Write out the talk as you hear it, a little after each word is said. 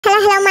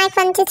Hello, my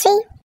Fandey.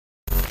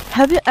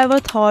 Have you ever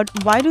thought,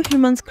 why do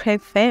humans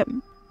crave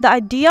fame? The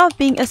idea of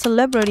being a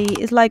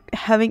celebrity is like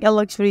having a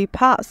luxury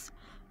pass.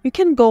 You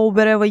can go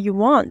wherever you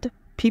want.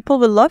 People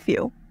will love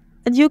you.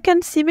 And you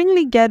can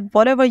seemingly get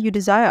whatever you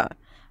desire.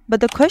 But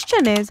the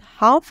question is,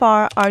 how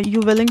far are you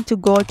willing to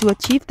go to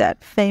achieve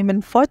that fame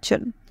and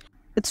fortune?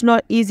 It's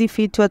not easy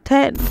feat to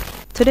attain.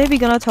 Today we're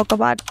gonna talk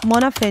about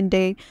Mona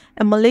Fandey,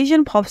 a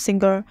Malaysian pop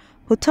singer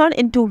who turned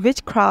into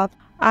witchcraft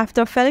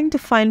after failing to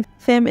find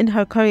fame in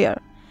her career.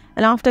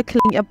 And after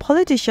killing a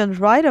politician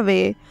right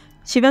away,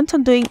 she went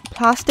on doing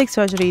plastic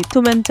surgery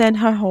to maintain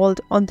her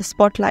hold on the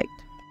spotlight.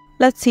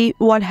 Let's see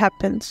what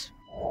happens.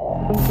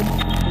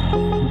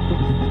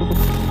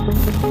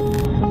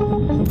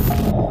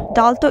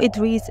 Mazlan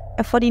Idris,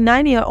 a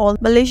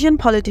 49-year-old Malaysian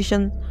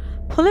politician,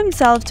 pulled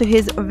himself to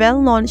his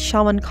well-known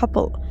shaman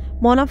couple,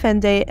 Mona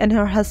Fandey and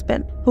her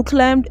husband, who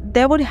claimed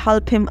they would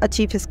help him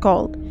achieve his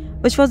goal,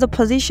 which was the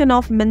position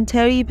of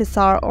Menteri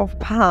Besar of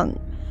Pahang,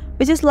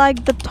 which is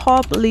like the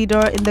top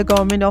leader in the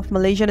government of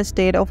Malaysian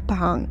state of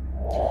Pahang.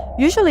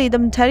 Usually, the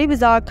Menteri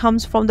Besar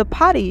comes from the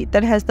party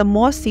that has the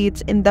most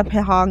seats in the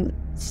Pahang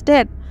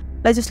State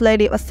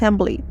Legislative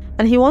Assembly,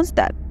 and he wants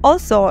that.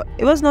 Also,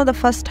 it was not the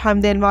first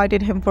time they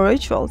invited him for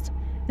rituals.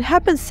 It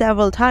happened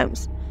several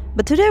times,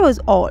 but today was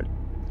odd.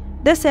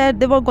 They said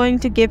they were going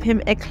to give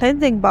him a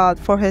cleansing bath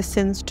for his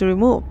sins to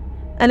remove,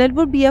 and it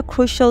would be a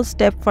crucial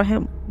step for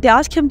him. They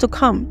asked him to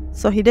come,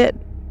 so he did.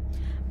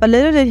 But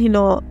little did he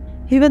know,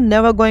 he was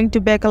never going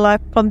to back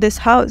alive from this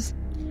house.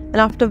 And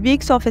after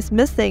weeks of his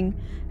missing,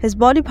 his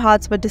body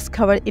parts were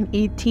discovered in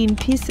 18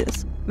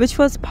 pieces, which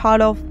was part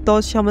of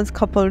those shaman's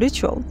couple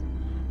rituals.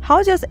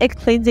 How just a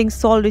cleansing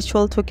soul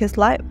ritual took his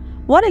life?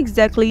 What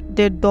exactly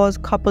did those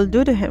couple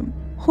do to him?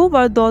 Who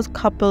were those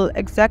couple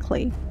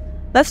exactly?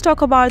 Let's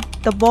talk about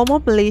the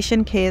Bomo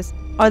Malaysian case,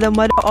 or the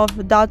murder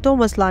of Dato'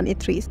 Mazlan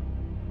Idris.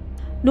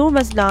 Nur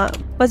Mazlan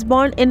was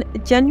born in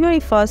January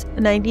 1st,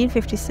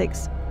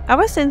 1956.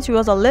 Ever since she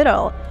was a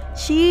little,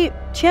 she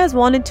has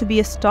wanted to be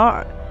a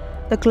star.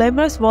 The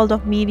glamorous world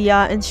of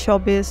media and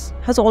showbiz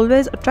has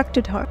always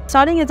attracted her.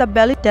 Starting as a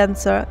belly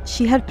dancer,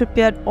 she had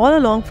prepared all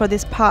along for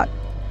this path.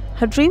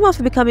 Her dream of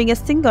becoming a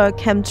singer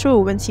came true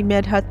when she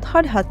met her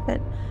third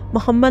husband,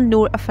 Muhammad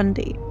Noor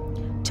Afandi.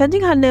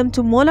 Changing her name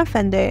to Mona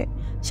Fandey,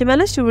 she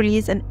managed to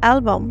release an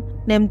album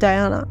named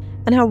Diana,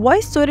 and her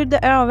voice suited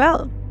the era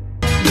well.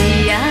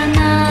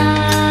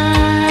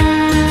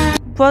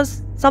 It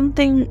was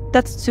something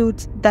that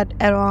suits that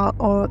era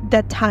or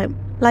that time.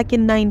 Like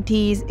in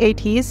 90s,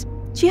 80s,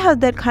 she has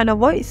that kind of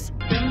voice.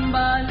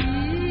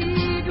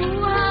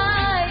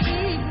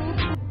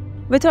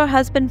 With her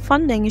husband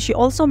funding, she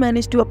also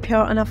managed to appear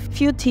on a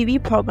few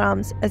TV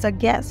programs as a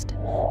guest.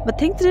 But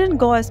things didn't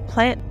go as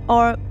planned,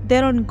 or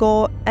they don't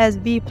go as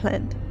we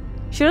planned.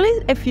 She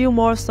released a few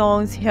more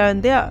songs here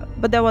and there,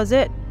 but that was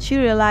it. She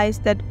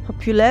realized that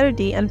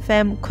popularity and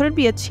fame couldn't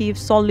be achieved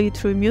solely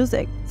through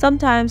music.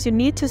 Sometimes you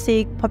need to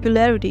seek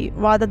popularity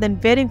rather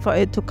than waiting for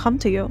it to come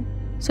to you.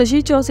 So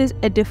she chose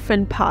a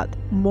different path,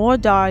 more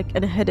dark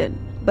and hidden,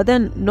 but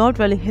then not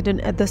really hidden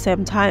at the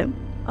same time.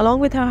 Along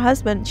with her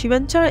husband, she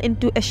ventured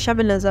into a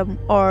shamanism,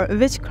 or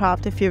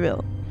witchcraft if you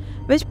will,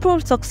 which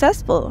proved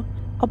successful,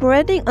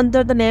 operating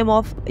under the name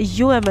of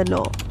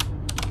UMNO,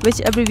 which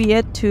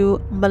abbreviated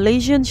to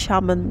Malaysian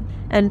Shaman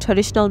and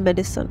Traditional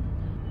Medicine,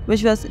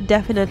 which was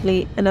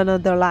definitely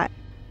another lie.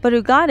 But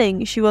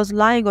regarding she was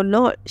lying or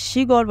not,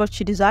 she got what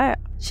she desired.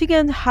 She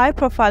gained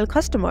high-profile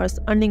customers,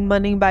 earning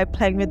money by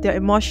playing with their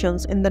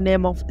emotions in the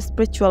name of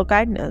spiritual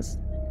guidance.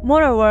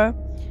 Moreover,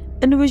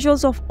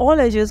 individuals of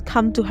all ages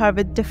come to her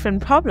with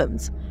different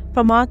problems,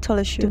 from marital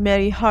issues to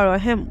marry her or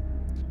him.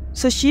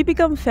 So she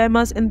became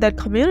famous in that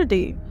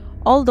community,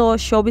 although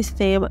showbiz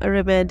fame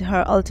remained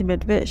her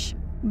ultimate wish.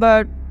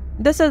 But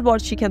this is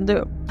what she can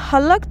do.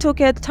 Her luck took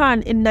a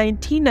turn in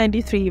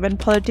 1993 when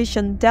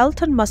politician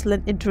Dato'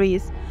 Mazlan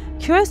Idris,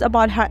 curious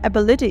about her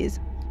abilities,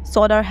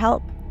 sought her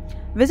help.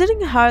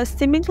 Visiting her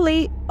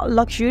seemingly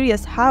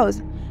luxurious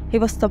house, he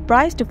was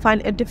surprised to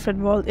find a different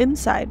world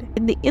inside.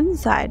 In the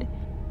inside,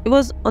 it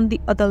was on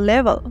the other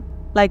level,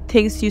 like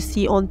things you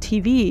see on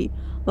TV,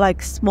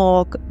 like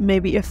smoke,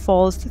 maybe a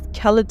false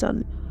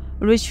skeleton,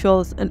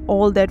 rituals, and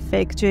all that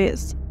fake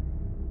jazz.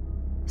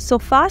 So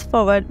fast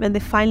forward when they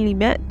finally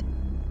met.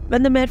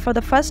 When they met for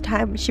the first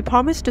time, she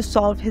promised to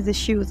solve his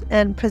issues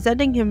and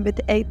presenting him with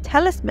a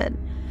talisman,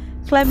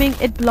 claiming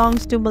it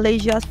belongs to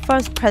Malaysia's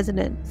first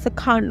president,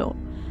 Sukarno,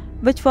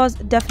 which was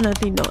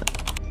definitely not.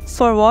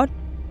 For what?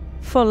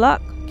 For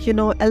luck, you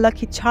know, a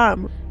lucky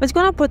charm, which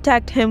gonna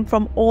protect him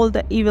from all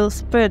the evil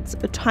spirits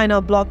trying to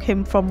block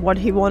him from what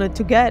he wanted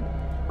to get.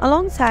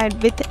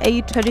 Alongside with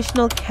a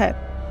traditional cap,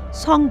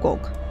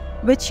 Songgok,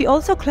 which she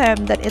also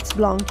claimed that it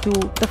belonged to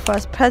the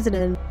first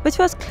president, which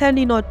was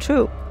clearly not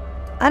true.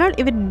 I don't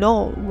even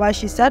know why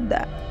she said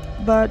that,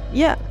 but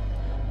yeah,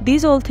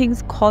 these all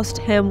things cost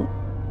him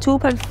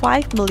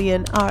 2.5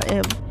 million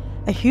RM,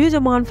 a huge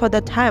amount for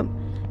that time,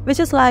 which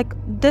is like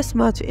this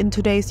much in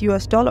today's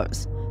US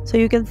dollars. So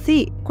you can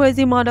see,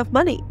 crazy amount of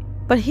money.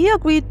 But he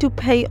agreed to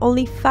pay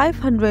only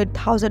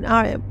 500,000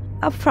 RM,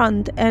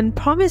 upfront and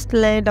promised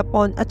land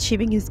upon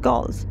achieving his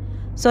goals.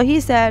 So he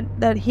said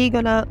that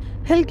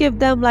he'll give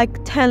them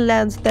like 10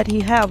 lands that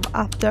he have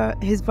after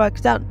his work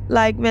done.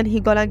 Like when he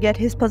gonna get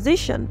his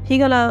position, he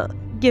gonna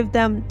give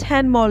them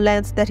 10 more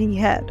lands that he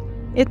had.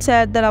 It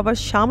said that our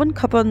shaman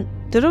couple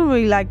didn't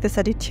really like this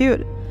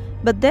attitude,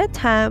 but that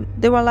time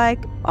they were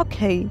like,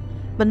 okay,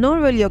 but not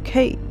really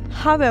okay.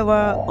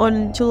 However,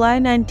 on July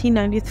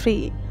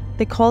 1993,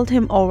 they called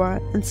him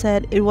over and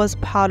said it was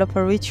part of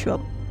a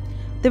ritual.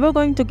 They were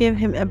going to give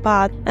him a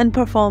bath and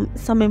perform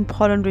some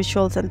important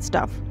rituals and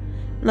stuff.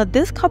 Now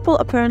this couple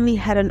apparently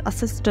had an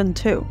assistant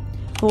too,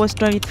 who was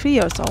 23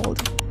 years old,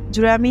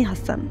 Jeremy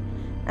Hassan,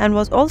 and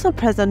was also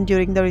present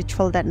during the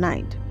ritual that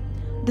night.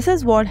 This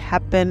is what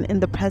happened in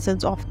the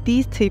presence of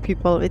these 3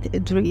 people with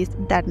Idris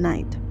that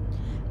night.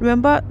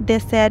 Remember, they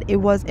said it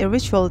was a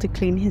ritual to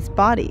clean his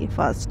body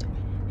first.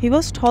 He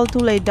was told to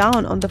lay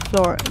down on the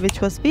floor,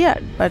 which was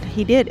weird, but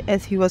he did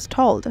as he was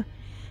told.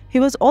 He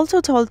was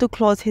also told to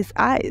close his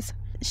eyes.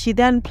 She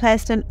then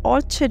placed an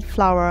orchid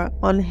flower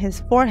on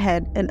his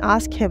forehead and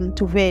asked him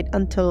to wait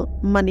until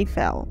money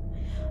fell.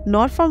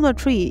 Not from the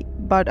tree,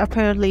 but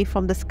apparently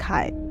from the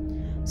sky.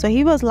 So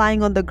he was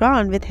lying on the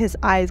ground with his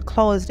eyes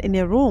closed in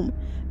a room,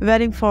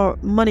 waiting for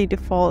money to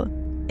fall.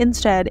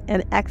 Instead,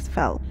 an axe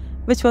fell,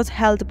 which was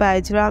held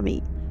by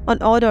Jeremy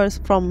on orders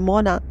from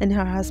Mona and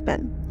her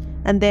husband,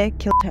 and they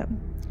killed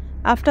him.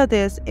 After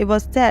this, it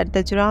was said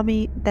that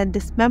Jeremy then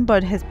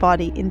dismembered his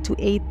body into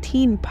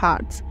 18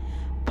 parts,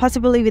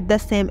 possibly with the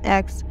same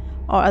axe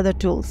or other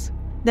tools.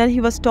 Then he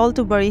was told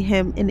to bury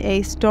him in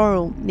a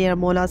storeroom near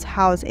Mona's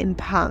house in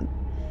Pang.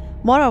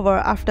 Moreover,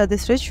 after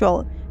this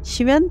ritual,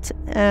 she went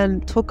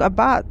and took a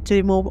bath to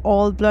remove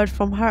all blood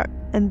from her,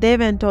 and they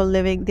went on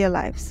living their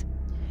lives.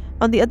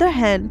 On the other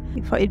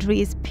hand, for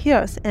Idris'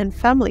 peers and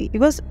family, it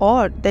was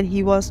odd that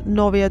he was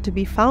nowhere to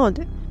be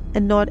found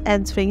and not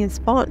answering his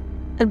phone.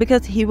 And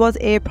because he was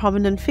a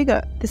prominent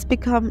figure, this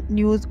became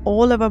news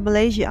all over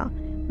Malaysia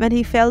when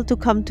he failed to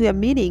come to a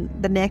meeting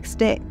the next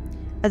day.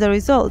 As a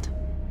result,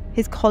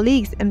 his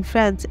colleagues and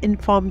friends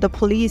informed the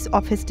police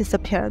of his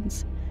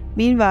disappearance.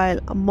 Meanwhile,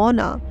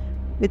 Mona,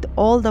 with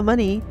all the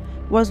money,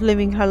 was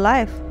living her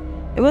life.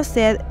 It was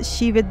said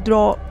she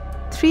withdrew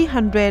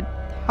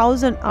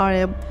 300,000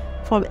 RM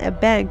from a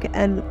bank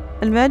and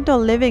went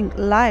on living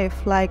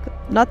life like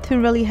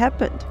nothing really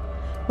happened.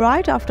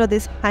 Right after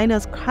this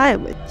heinous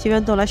crime, she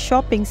went on a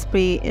shopping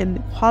spree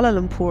in Kuala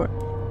Lumpur,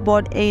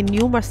 bought a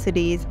new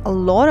Mercedes, a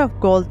lot of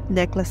gold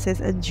necklaces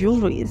and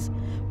jewelries,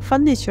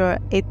 furniture,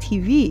 a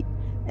TV,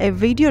 a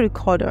video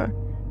recorder,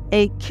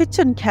 a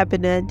kitchen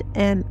cabinet,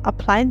 and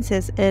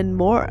appliances and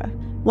more.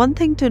 One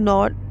thing to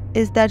note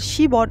is that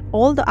she bought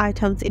all the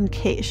items in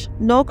cash.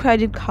 No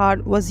credit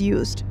card was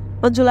used.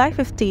 On July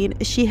 15,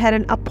 she had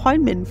an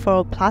appointment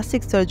for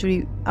plastic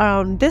surgery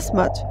around this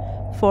much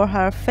for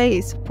her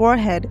face,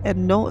 forehead,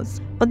 and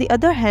nose. On the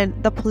other hand,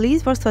 the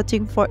police were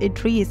searching for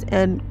Idris,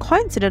 and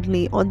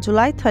coincidentally, on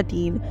July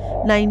 13,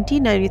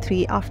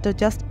 1993, after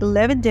just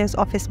 11 days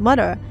of his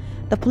murder,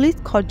 the police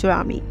caught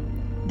Jeremy,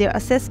 their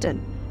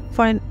assistant,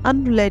 for an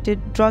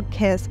unrelated drug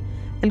case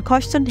and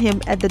questioned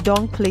him at the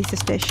Dong police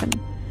station.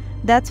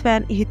 That's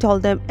when he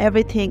told them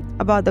everything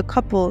about the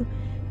couple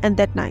and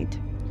that night.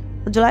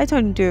 On July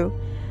 22,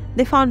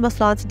 they found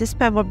Mazlan's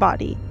dismembered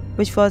body,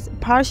 which was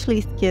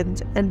partially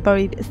skinned and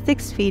buried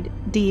 6 feet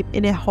deep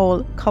in a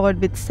hole covered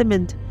with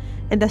cement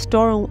in the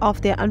storeroom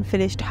of their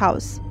unfinished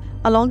house,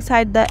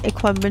 alongside the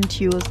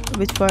equipment used,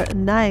 which were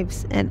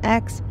knives and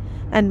axe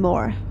and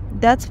more.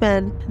 That's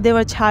when they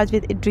were charged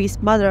with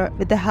Idris' murder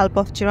with the help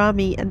of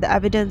Jeremy and the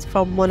evidence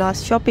from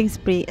Mona's shopping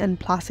spree and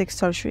plastic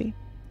surgery.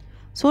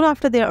 Soon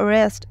after their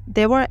arrest,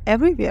 they were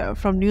everywhere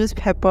from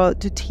newspaper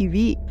to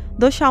TV.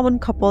 The shaman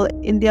couple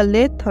in their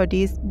late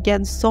 30s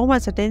gained so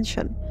much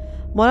attention.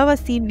 Mona was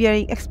seen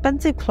wearing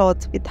expensive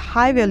clothes with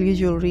high-value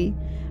jewelry,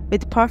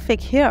 with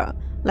perfect hair,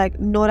 like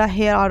not a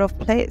hair out of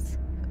place.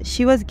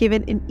 She was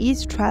given in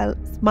each trial,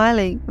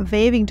 smiling,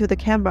 waving to the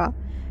camera,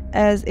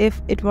 as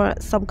if it were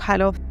some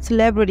kind of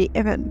celebrity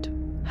event.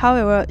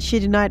 However, she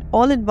denied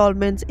all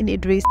involvement in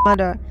Idris'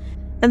 murder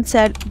and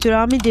said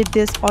Jeremy did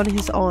this on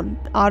his own,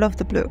 out of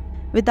the blue,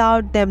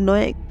 without them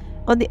knowing.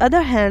 On the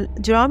other hand,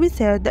 Jeremy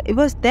said that it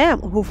was them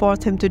who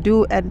forced him to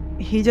do,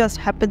 and he just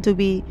happened to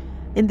be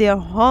in their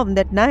home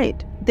that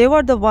night. They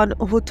were the one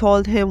who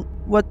told him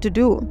what to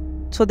do.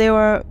 So they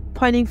were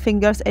pointing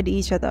fingers at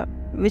each other,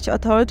 which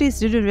authorities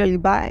didn't really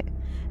buy,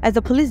 as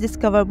the police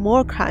discovered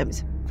more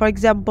crimes. For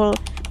example,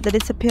 the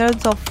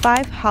disappearance of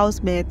 5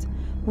 housemates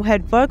who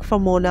had worked for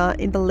Mona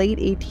in the late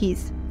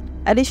 80s.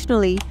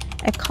 Additionally,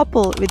 a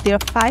couple with their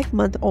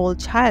 5-month-old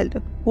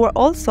child who were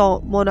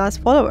also Mona's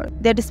followers.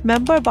 Their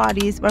dismembered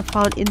bodies were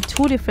found in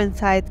 2 different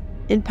sites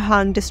in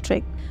Pahang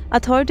district.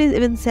 Authorities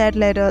even said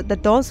later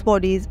that those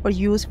bodies were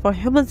used for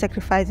human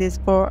sacrifices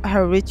for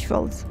her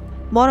rituals.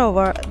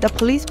 Moreover, the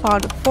police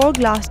found 4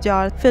 glass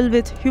jars filled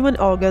with human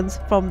organs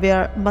from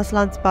where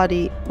Mazlan's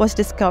body was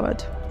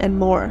discovered, and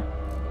more.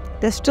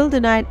 They still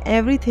denied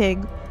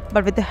everything,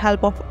 but with the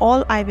help of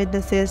all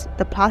eyewitnesses,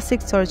 the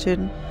plastic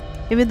surgeon,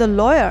 even the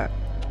lawyer,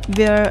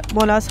 where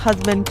Mona's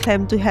husband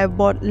claimed to have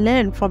bought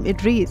land from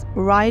Idris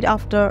right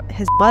after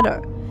his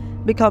murder,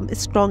 become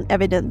strong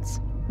evidence.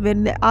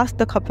 When they asked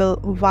the couple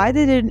why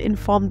they didn't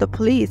inform the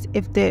police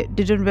if they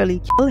didn't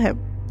really kill him,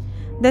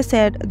 they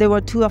said they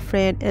were too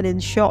afraid and in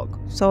shock,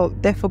 so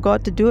they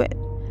forgot to do it.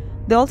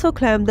 They also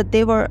claimed that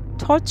they were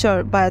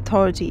tortured by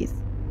authorities.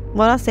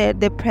 Mona said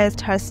they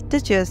pressed her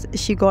stitches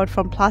she got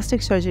from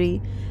plastic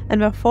surgery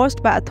and were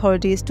forced by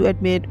authorities to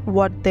admit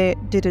what they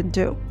didn't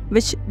do,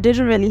 which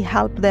didn't really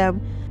help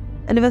them,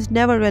 and it was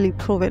never really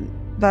proven,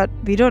 but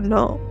we don't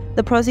know.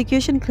 The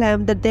prosecution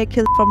claimed that they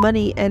killed for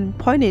money and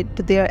pointed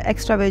to their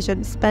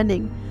extravagant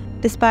spending.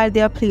 Despite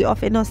their plea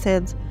of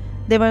innocence,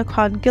 they were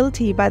found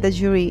guilty by the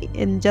jury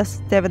in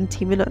just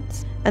 70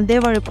 minutes, and they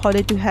were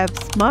reported to have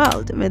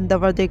smiled when the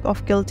verdict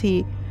of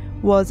guilty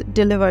was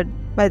delivered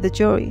by the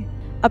jury.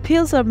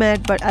 Appeals were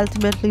made but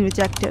ultimately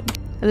rejected,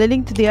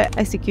 leading to their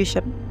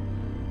execution.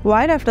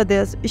 Right after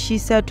this, she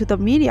said to the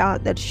media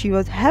that she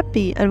was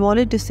happy and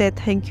wanted to say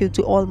thank you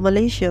to all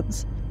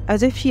Malaysians,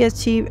 as if she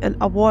achieved an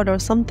award or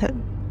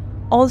something.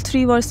 All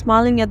three were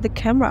smiling at the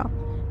camera,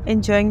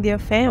 enjoying their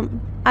fame.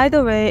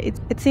 Either way,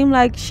 it seemed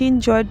like she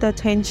enjoyed the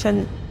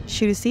attention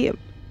she received.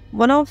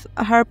 One of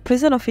her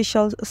prison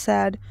officials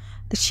said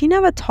that she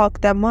never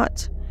talked that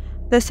much.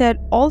 They said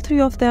all three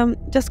of them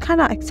just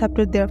kinda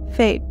accepted their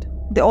fate.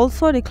 They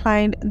also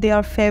declined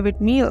their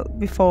favorite meal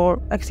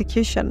before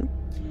execution.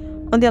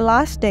 On their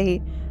last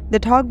day, they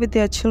talked with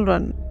their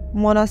children,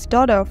 Mona's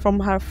daughter from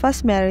her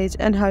first marriage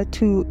and her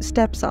two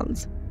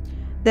stepsons.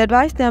 They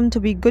advised them to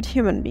be good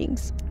human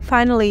beings.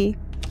 Finally,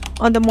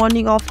 on the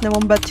morning of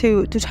November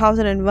 2,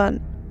 2001,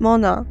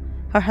 Mona,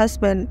 her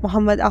husband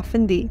Muhammad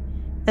Afandi,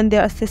 and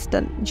their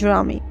assistant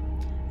Jurami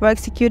were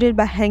executed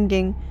by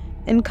hanging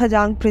in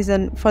Kajang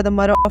prison for the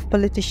murder of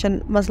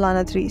politician Mazlan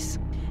Idris.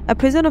 A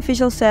prison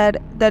official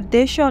said that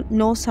they showed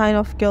no sign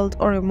of guilt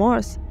or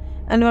remorse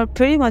and were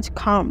pretty much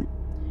calm.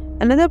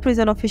 Another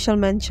prison official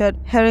mentioned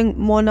hearing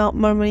Mona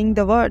murmuring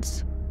the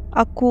words,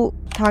 "Aku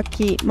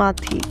taki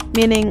mati,"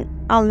 meaning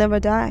 "I'll never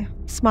die,"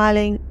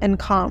 smiling and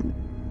calm.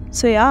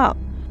 So yeah,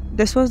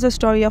 this was the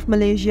story of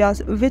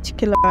Malaysia's witch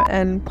killer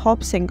and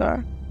pop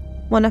singer,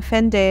 Mona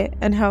Fandey,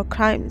 and her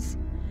crimes.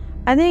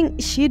 I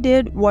think she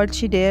did what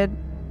she did,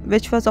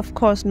 which was of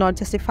course not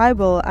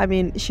justifiable. I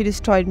mean, she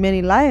destroyed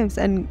many lives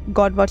and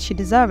got what she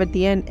deserved at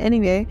the end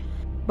anyway.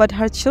 But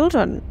her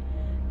children,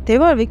 they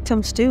were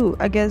victims too.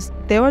 I guess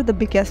they were the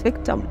biggest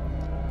victim.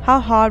 How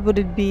hard would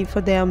it be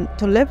for them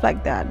to live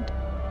like that?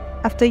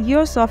 After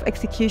years of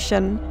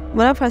execution,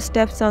 one of her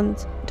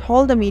stepsons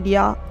told the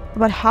media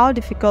about how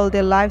difficult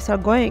their lives are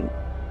going.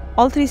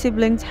 All three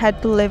siblings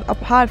had to live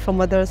apart from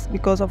others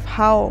because of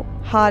how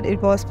hard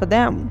it was for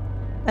them,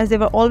 as they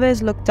were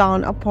always looked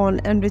down upon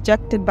and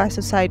rejected by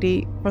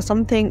society for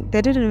something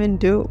they didn't even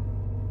do.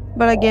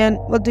 But again,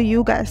 what do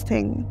you guys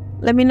think?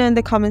 Let me know in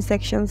the comment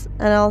sections,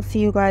 and I'll see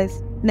you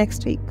guys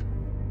next week.